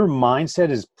 If your mindset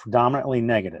is predominantly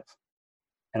negative,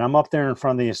 and I'm up there in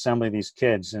front of the assembly of these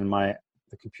kids, and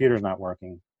the computer's not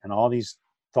working, and all these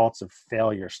thoughts of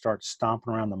failure start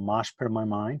stomping around the mosh pit of my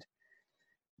mind,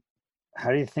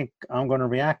 how do you think I'm going to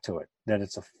react to it? That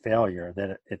it's a failure,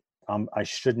 that I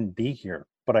shouldn't be here.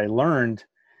 But I learned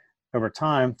over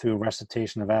time through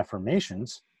recitation of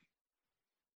affirmations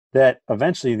that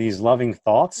eventually these loving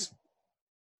thoughts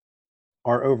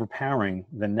are overpowering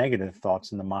the negative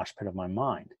thoughts in the mosh pit of my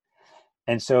mind.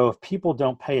 And so if people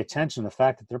don't pay attention to the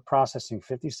fact that they're processing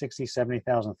 50, 60,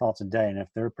 70,000 thoughts a day, and if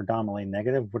they're predominantly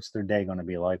negative, what's their day going to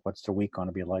be like? What's their week going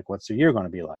to be like? What's their year going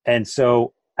to be like? And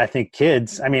so I think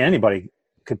kids, I mean, anybody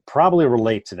could probably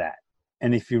relate to that.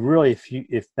 And if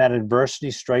that adversity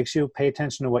strikes you, pay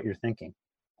attention to what you're thinking.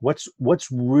 What's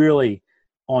really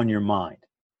on your mind?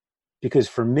 Because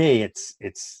for me, it's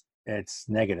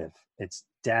negative. It's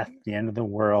death, the end of the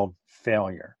world,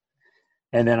 failure.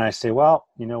 And then I say, well,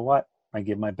 you know what? I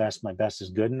give my best. My best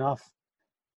is good enough.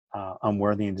 I'm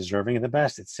worthy and deserving of the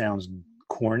best. It sounds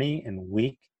corny and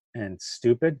weak and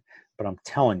stupid, but I'm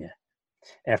telling you,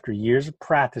 after years of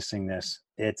practicing this,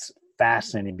 it's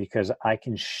fascinating because I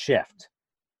can shift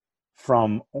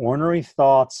from ornery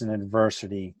thoughts and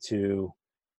adversity to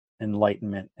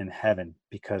enlightenment and heaven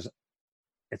because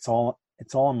it's all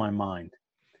in my mind.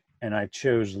 And I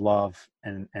chose love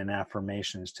and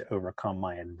affirmations to overcome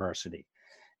my adversity.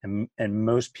 And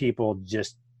most people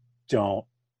just don't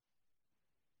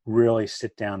really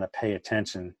sit down to pay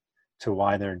attention to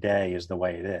why their day is the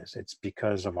way it is. It's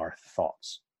because of our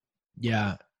thoughts.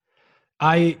 Yeah.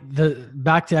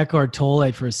 Back to Eckhart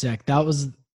Tolle for a sec. That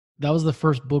was the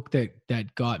first book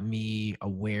that got me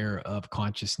aware of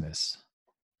consciousness.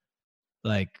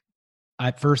 Like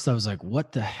at first I was like,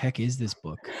 what the heck is this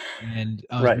book? And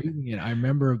I was reading it. I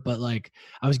remember, but like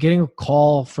I was getting a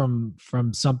call from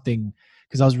something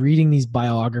because I was reading these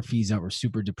biographies that were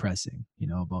super depressing,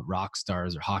 about rock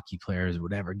stars or hockey players or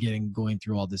whatever, going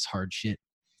through all this hard shit.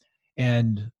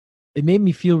 And it made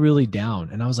me feel really down.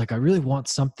 And I was like, I really want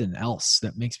something else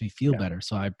that makes me feel better.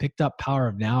 So I picked up Power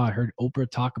of Now. I heard Oprah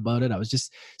talk about it.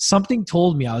 Something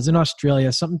told me, I was in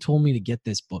Australia, something told me to get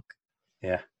this book.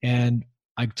 Yeah. And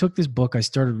I took this book, I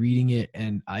started reading it,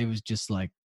 and I was just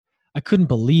like, I couldn't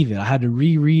believe it. I had to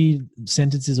reread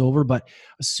sentences over. But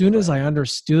as soon as I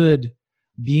understood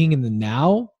being in the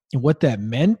now and what that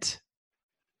meant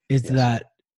is that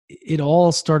it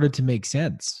all started to make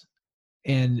sense.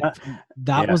 And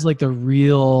that was like the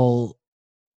real,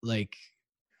 like,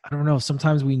 I don't know,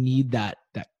 sometimes we need that.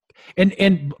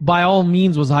 And by all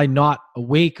means was I not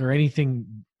awake or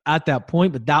anything at that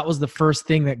point, but that was the first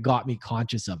thing that got me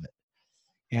conscious of it.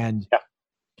 And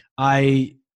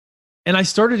I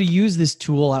started to use this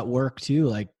tool at work too,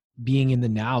 like being in the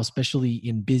now, especially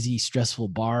in busy, stressful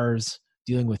bars,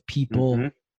 dealing with people,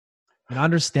 and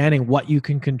understanding what you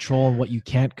can control and what you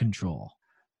can't control.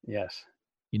 Yes.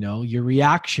 Your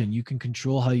reaction, you can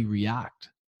control how you react.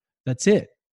 That's it.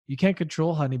 You can't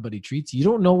control how anybody treats you. You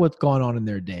don't know what's going on in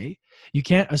their day. You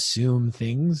can't assume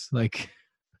things like,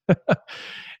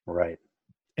 right.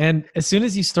 And as soon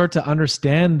as you start to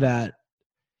understand that,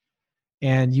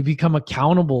 and you become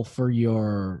accountable for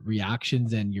your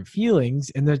reactions and your feelings,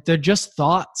 and they're just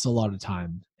thoughts a lot of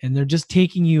time, and they're just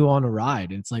taking you on a ride.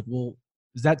 And it's like, well,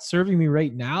 is that serving me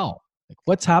right now? Like,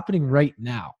 what's happening right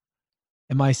now?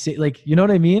 Am I saying, like, you know what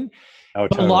I mean? Oh,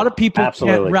 but totally. A lot of people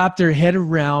Absolutely. can't wrap their head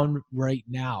around right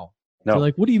now. No. They're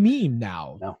like, what do you mean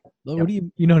now? No. What do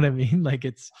you know what I mean? Like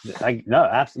no,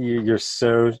 absolutely. You're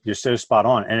so spot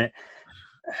on. And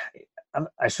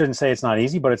I shouldn't say it's not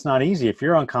easy, but it's not easy. If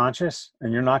you're unconscious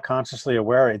and you're not consciously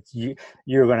aware,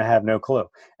 you're going to have no clue.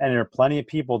 And there are plenty of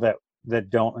people that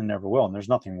don't and never will. And there's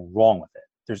nothing wrong with it.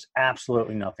 There's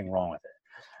absolutely nothing wrong with it.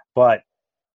 But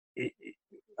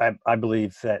I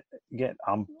believe that, again,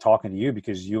 I'm talking to you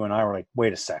because you and I were like,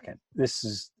 wait a second, this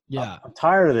is, I'm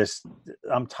tired of this.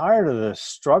 I'm tired of the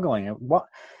struggling.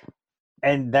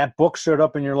 And that book showed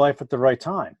up in your life at the right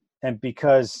time. And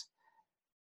because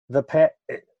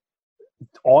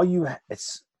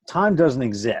time doesn't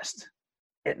exist.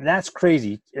 That's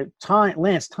crazy. Time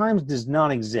does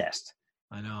not exist.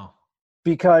 I know.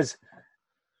 Because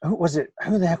who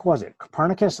the heck was it?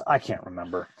 Copernicus? I can't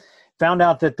remember. Found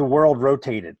out that the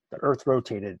earth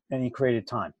rotated, and he created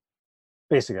time.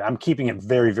 Basically, I'm keeping it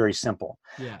very, very simple.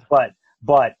 Yeah.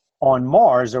 But on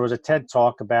Mars, there was a TED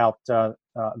talk about the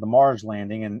Mars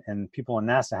landing, and people in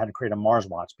NASA had to create a Mars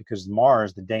watch because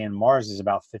the day in Mars is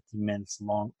about 50 minutes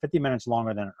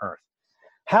longer than Earth.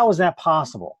 How is that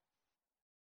possible?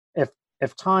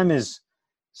 If time is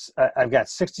I've got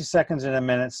 60 seconds in a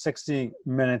minute, 60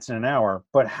 minutes in an hour,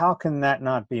 but how can that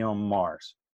not be on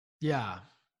Mars? Yeah.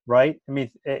 Right? I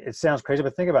mean, it sounds crazy,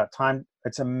 but think about time.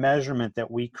 It's a measurement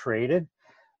that we created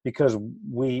because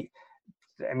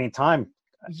time.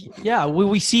 Yeah.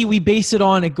 We base it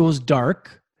on, it goes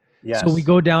dark. Yes. So we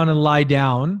go down and lie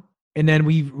down, and then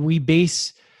we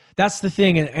base, that's the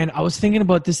thing. And I was thinking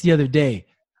about this the other day,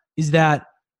 is that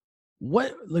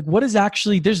what is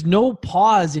actually, there's no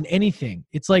pause in anything.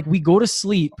 It's like we go to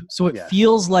sleep. So it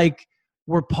feels like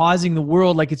we're pausing the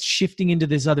world, like it's shifting into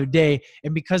this other day.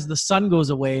 And because the sun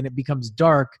goes away and it becomes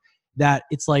dark, that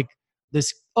it's like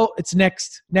this, it's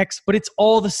next, but it's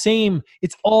all the same.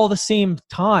 It's all the same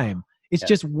time. It's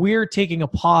just, we're taking a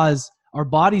pause. Our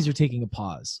bodies are taking a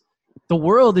pause. The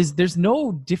world there's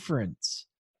no difference.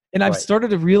 And I've started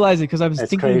to realize it because I was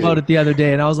thinking about it the other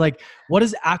day, and I was like, what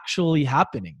is actually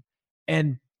happening?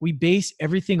 And we base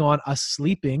everything on us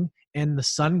sleeping and the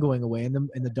sun going away and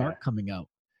the dark coming out.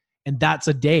 And that's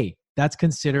a day. That's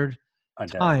considered a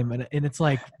time. And it's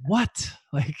like, what?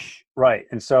 Like, right.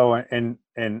 And so, and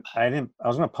I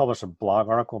was going to publish a blog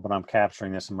article, but I'm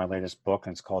capturing this in my latest book,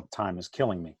 and it's called Time is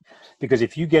Killing Me. Because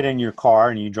if you get in your car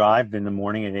and you drive in the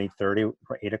morning at 8:30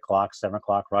 or 8 o'clock, 7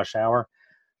 o'clock rush hour,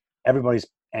 everybody's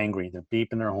angry. They're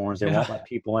beeping their horns. They won't let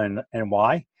people in. And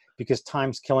why? Because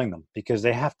time's killing them, because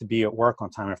they have to be at work on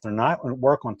time. If they're not at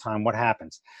work on time, what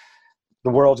happens?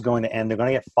 The world's going to end. They're going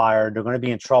to get fired. They're going to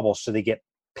be in trouble. So they get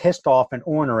pissed off and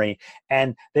ornery,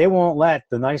 and they won't let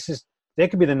they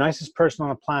could be the nicest person on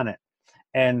the planet,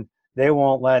 and they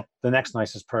won't let the next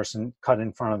nicest person cut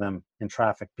in front of them in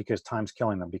traffic, because time's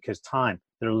killing them. Because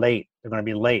they're late. They're going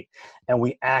to be late. And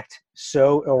we act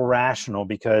so irrational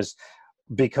because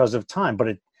of time,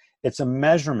 but it's a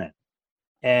measurement,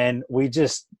 and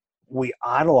we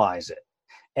idolize it.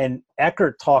 And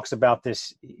Eckhart talks about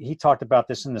this. He talked about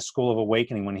this in the School of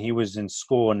Awakening when he was in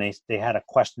school, and they had a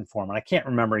question for him. And I can't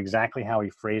remember exactly how he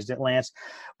phrased it, Lance,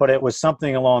 but it was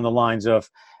something along the lines of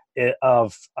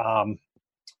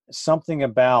something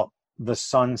about the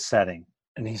sun setting.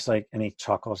 And he's like, and he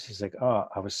chuckles. He's like, "Oh,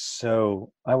 I was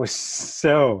so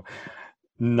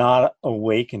not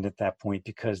awakened at that point,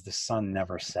 because the sun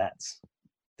never sets.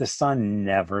 The sun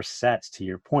never sets, to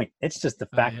your point. It's just the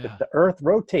fact that the earth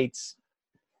rotates.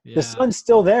 The sun's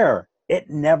still there. It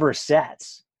never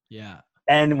sets." Yeah.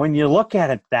 And when you look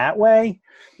at it that way,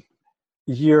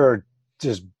 you're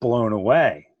just blown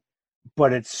away.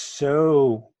 But it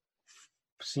seems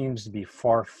to be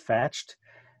far-fetched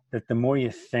that the more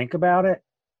you think about it,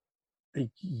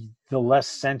 the less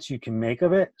sense you can make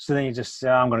of it. So then you just say,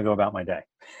 I'm going to go about my day,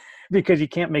 because you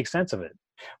can't make sense of it.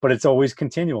 But it's always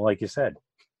continual, like you said.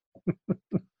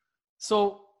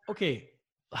 So, okay,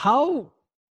 how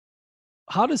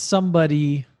does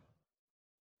somebody,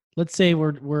 let's say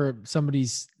we're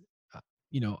somebody's,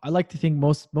 I like to think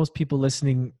most people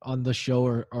listening on the show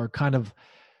are kind of,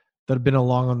 that have been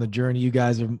along on the journey. You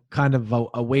guys are kind of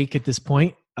awake at this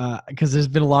point, because there's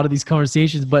been a lot of these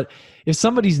conversations. But if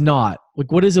somebody's not,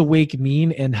 like, what does awake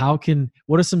mean, and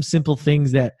what are some simple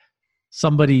things that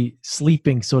somebody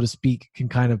sleeping, so to speak, can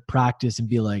kind of practice and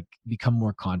become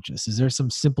more conscious? Is there some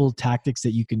simple tactics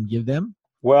that you can give them?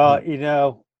 Well,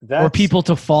 or people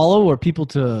to follow, or people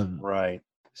to, right.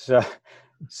 So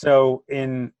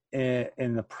in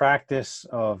the practice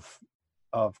of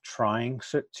trying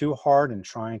too hard and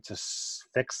trying to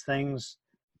fix things,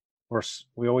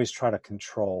 we always try to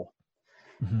control.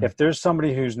 Mm-hmm. If there's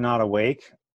somebody who's not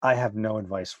awake, I have no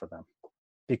advice for them,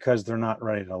 because they're not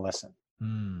ready to listen.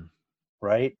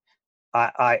 Right?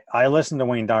 I listened to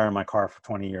Wayne Dyer in my car for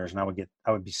 20 years, and I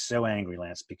would be so angry,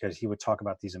 Lance, because he would talk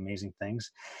about these amazing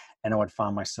things, and I would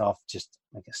find myself just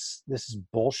like, this is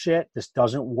bullshit. This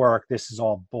doesn't work. This is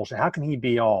all bullshit. How can he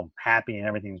be all happy and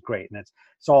everything's great? And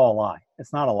it's all a lie.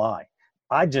 It's not a lie.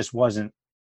 I just wasn't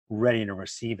ready to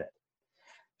receive it.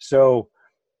 So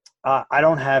I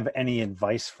don't have any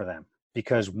advice for them,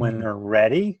 because when they're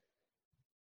ready,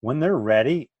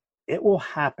 it will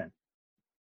happen.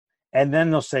 And then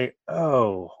they'll say,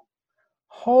 "Oh,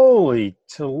 holy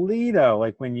Toledo."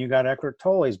 Like when you got Eckhart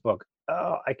Tolle's book,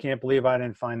 "Oh, I can't believe I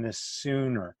didn't find this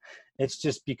sooner." It's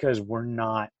just because we're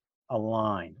not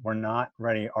aligned. We're not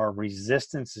ready. Our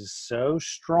resistance is so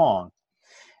strong,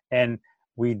 and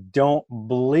we don't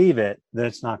believe it that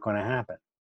it's not going to happen.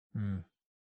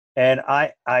 And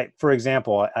I, for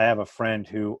example, I have a friend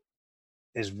who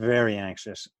is very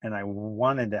anxious, and I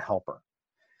wanted to help her.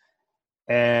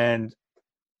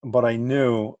 But I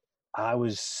knew I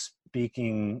was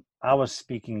speaking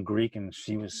Greek, and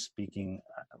she was speaking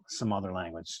some other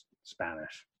language,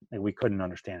 Spanish. And we couldn't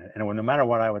understand it. And no matter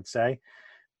what I would say,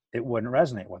 it wouldn't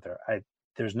resonate with her.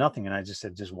 there's nothing. And I just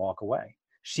said, just walk away.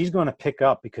 She's going to pick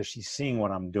up because she's seeing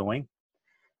what I'm doing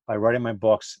by writing my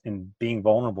books and being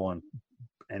vulnerable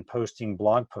and posting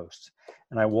blog posts.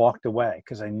 And I walked away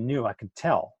because I knew, I could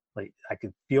tell, like I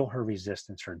could feel her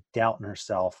resistance, her doubt in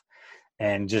herself,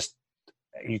 and just,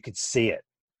 you could see it.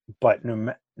 But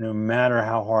no matter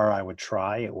how hard I would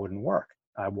try, it wouldn't work.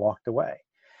 I walked away.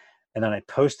 And then I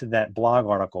posted that blog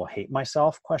article, Hate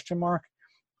Myself, ?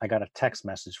 I got a text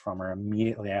message from her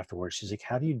immediately afterwards. She's like,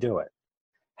 how do you do it?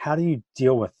 How do you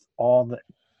deal with all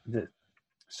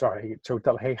sorry, I get choked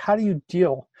up. Hey, how do you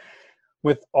deal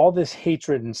with all this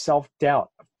hatred and self-doubt?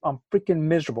 I'm freaking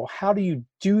miserable. How do you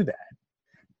do that?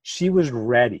 She was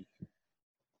ready,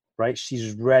 right?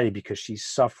 She's ready because she's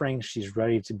suffering. She's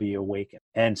ready to be awakened.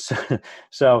 And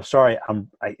so sorry,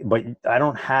 but I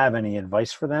don't have any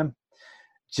advice for them,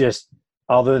 just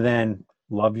other than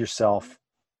love yourself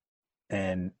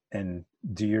and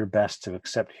do your best to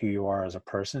accept who you are as a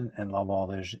person, and love all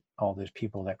those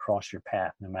people that cross your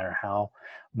path, no matter how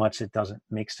much it doesn't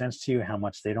make sense to you, how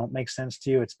much they don't make sense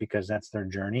to you. It's because that's their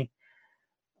journey.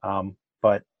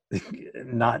 But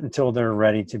not until they're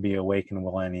ready to be awakened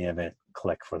will any of it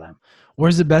click for them.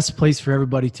 Where's the best place for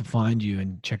everybody to find you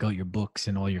and check out your books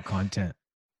and all your content?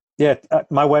 Yeah,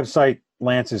 my website,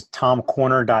 Lance, is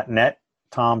tomcorner.net.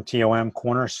 Tom, Tom,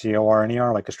 corner,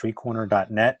 corner, like a street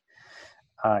corner.net.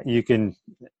 You can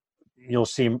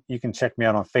check me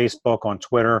out on Facebook, on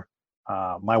Twitter,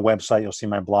 my website. You'll see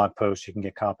my blog posts. You can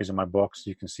get copies of my books.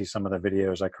 You can see some of the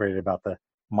videos I created about the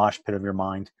mosh pit of your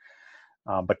mind.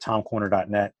 But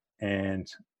tomcorner.net, and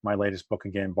my latest book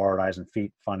again, Borrowed Eyes and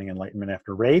Feet: Finding Enlightenment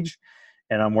After Rage.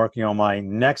 And I'm working on my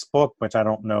next book, which I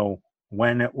don't know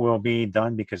when it will be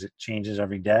done because it changes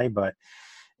every day, but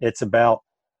it's about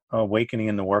awakening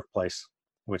in the workplace,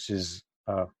 which is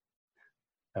a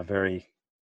very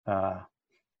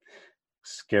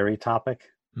scary topic.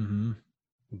 Mm-hmm.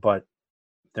 But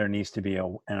there needs to be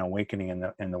an awakening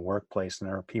in the workplace, and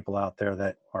there are people out there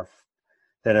that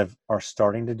are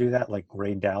starting to do that, like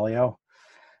Ray Dalio.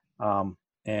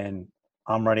 And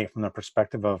I'm writing from the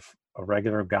perspective of a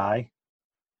regular guy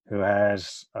who had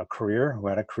a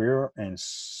career and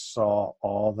saw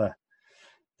all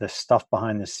the stuff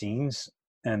behind the scenes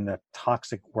and the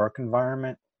toxic work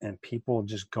environment, and people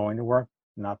just going to work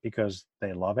not because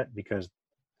they love it, because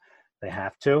they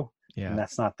have to. Yeah. And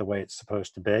that's not the way it's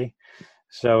supposed to be.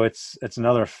 So it's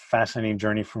another fascinating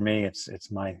journey for me. It's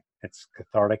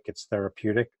cathartic, it's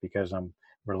therapeutic, because I'm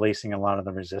releasing a lot of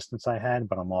the resistance I had,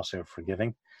 but I'm also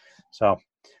forgiving. So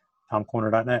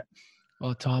tomcorner.net.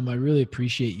 Well, Tom, I really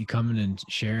appreciate you coming and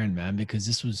sharing, man, because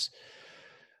this was,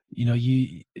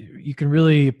 you can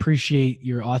really appreciate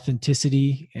your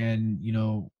authenticity, and,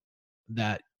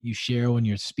 that you share when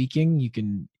you're speaking. You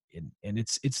can, and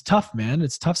it's tough, man.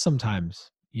 It's tough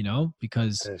sometimes,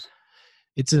 because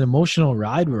it's an emotional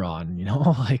ride we're on,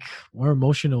 like we're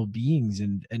emotional beings.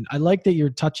 And I like that you're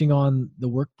touching on the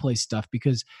workplace stuff,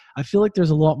 because I feel like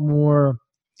there's a lot more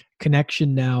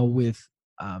connection now with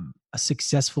a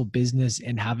successful business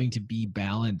and having to be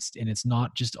balanced. And it's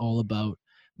not just all about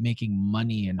making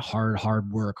money and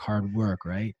hard work.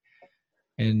 Right.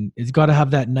 And it's got to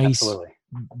have that nice,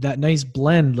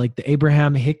 blend, like the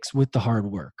Abraham Hicks with the hard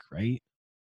work. Right.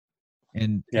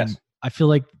 And, yes. And I feel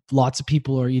like lots of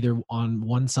people are either on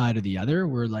one side or the other,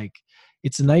 where like,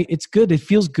 it's good. It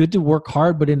feels good to work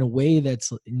hard, but in a way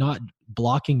that's not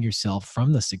blocking yourself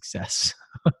from the success,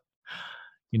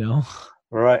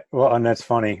 Right. Well, and that's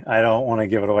funny. I don't want to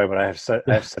give it away, but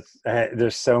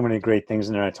there's so many great things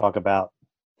in there. I talk about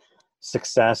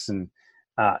success, and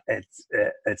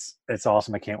it's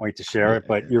awesome. I can't wait to share it,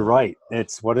 but you're right.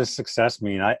 It's, what does success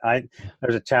mean?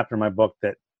 There's a chapter in my book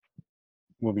that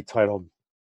will be titled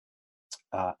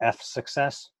F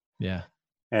Success. Yeah.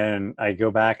 And I go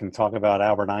back and talk about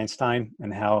Albert Einstein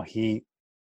and how he,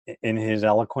 in his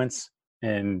eloquence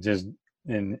and just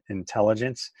in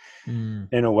intelligence, in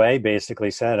a way,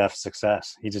 basically said F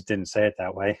success. He just didn't say it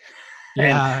that way.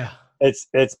 Yeah. And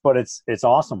it's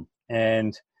awesome.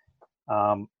 And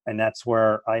that's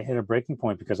where I hit a breaking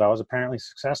point, because I was apparently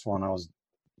successful and I was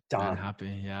done.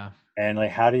 Happy. Yeah. And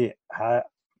like, how do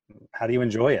you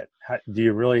enjoy it?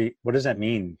 What does that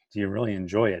mean? Do you really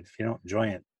enjoy it? If you don't enjoy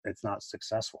it, it's not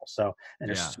successful. So, and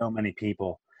there's so many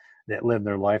people that live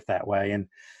their life that way, and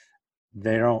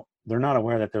they're not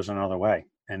aware that there's another way.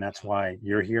 And that's why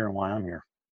you're here and why I'm here.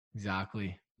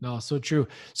 Exactly. No, so true.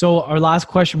 So our last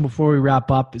question before we wrap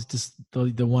up is just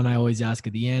the one I always ask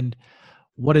at the end.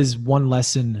 What is one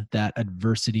lesson that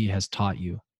adversity has taught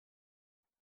you?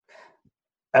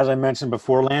 As I mentioned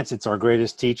before, Lance, it's our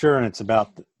greatest teacher, and it's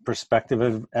about the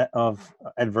perspective of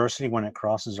adversity when it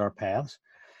crosses our paths.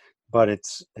 but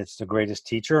it's the greatest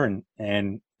teacher,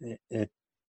 and it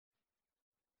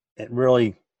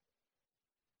really,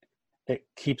 it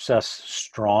keeps us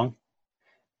strong.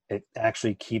 It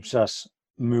actually keeps us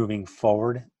moving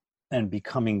forward and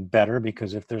becoming better,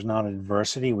 because if there's not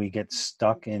adversity, we get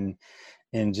stuck in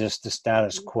just the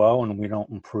status quo and we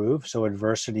don't improve. So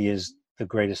adversity is the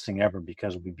greatest thing ever,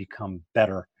 because we become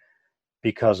better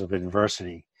because of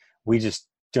adversity. We just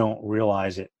don't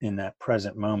realize it in that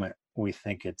present moment. We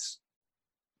think it's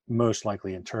most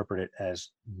likely interpreted as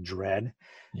dread,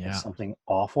 as something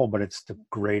awful, but it's the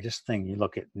greatest thing. You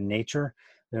look at nature,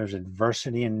 there's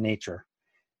adversity in nature,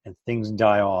 and things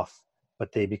die off,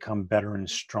 but they become better and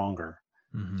stronger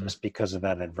just because of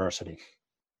that adversity.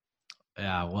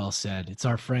 Yeah, well said. It's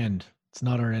our friend. It's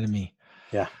not our enemy.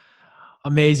 Yeah.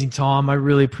 Amazing, Tom. I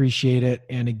really appreciate it.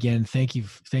 And again, thank you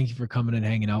for coming and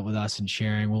hanging out with us and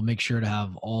sharing. We'll make sure to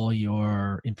have all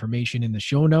your information in the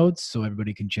show notes so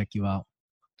everybody can check you out.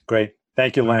 Great.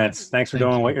 Thank you, Lance. Thanks for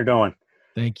doing what you're doing.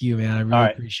 Thank you, man. I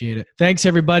really appreciate it. Thanks,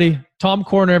 everybody. Tom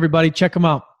Corner, everybody. Check him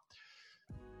out.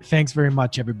 Thanks very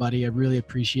much, everybody. I really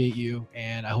appreciate you,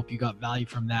 and I hope you got value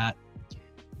from that.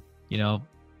 You know,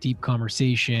 deep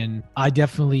conversation. I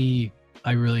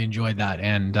really enjoyed that.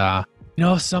 And, you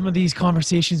know, some of these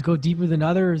conversations go deeper than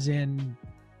others, and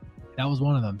that was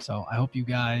one of them. So I hope you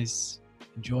guys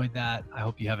enjoyed that. I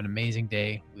hope you have an amazing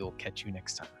day. We will catch you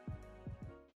next time.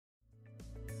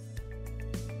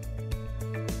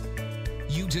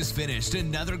 You just finished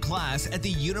another class at the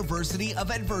University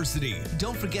of Adversity.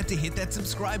 Don't forget to hit that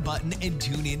subscribe button and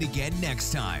tune in again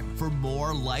next time for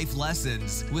more life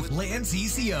lessons with Lance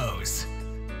ECOs.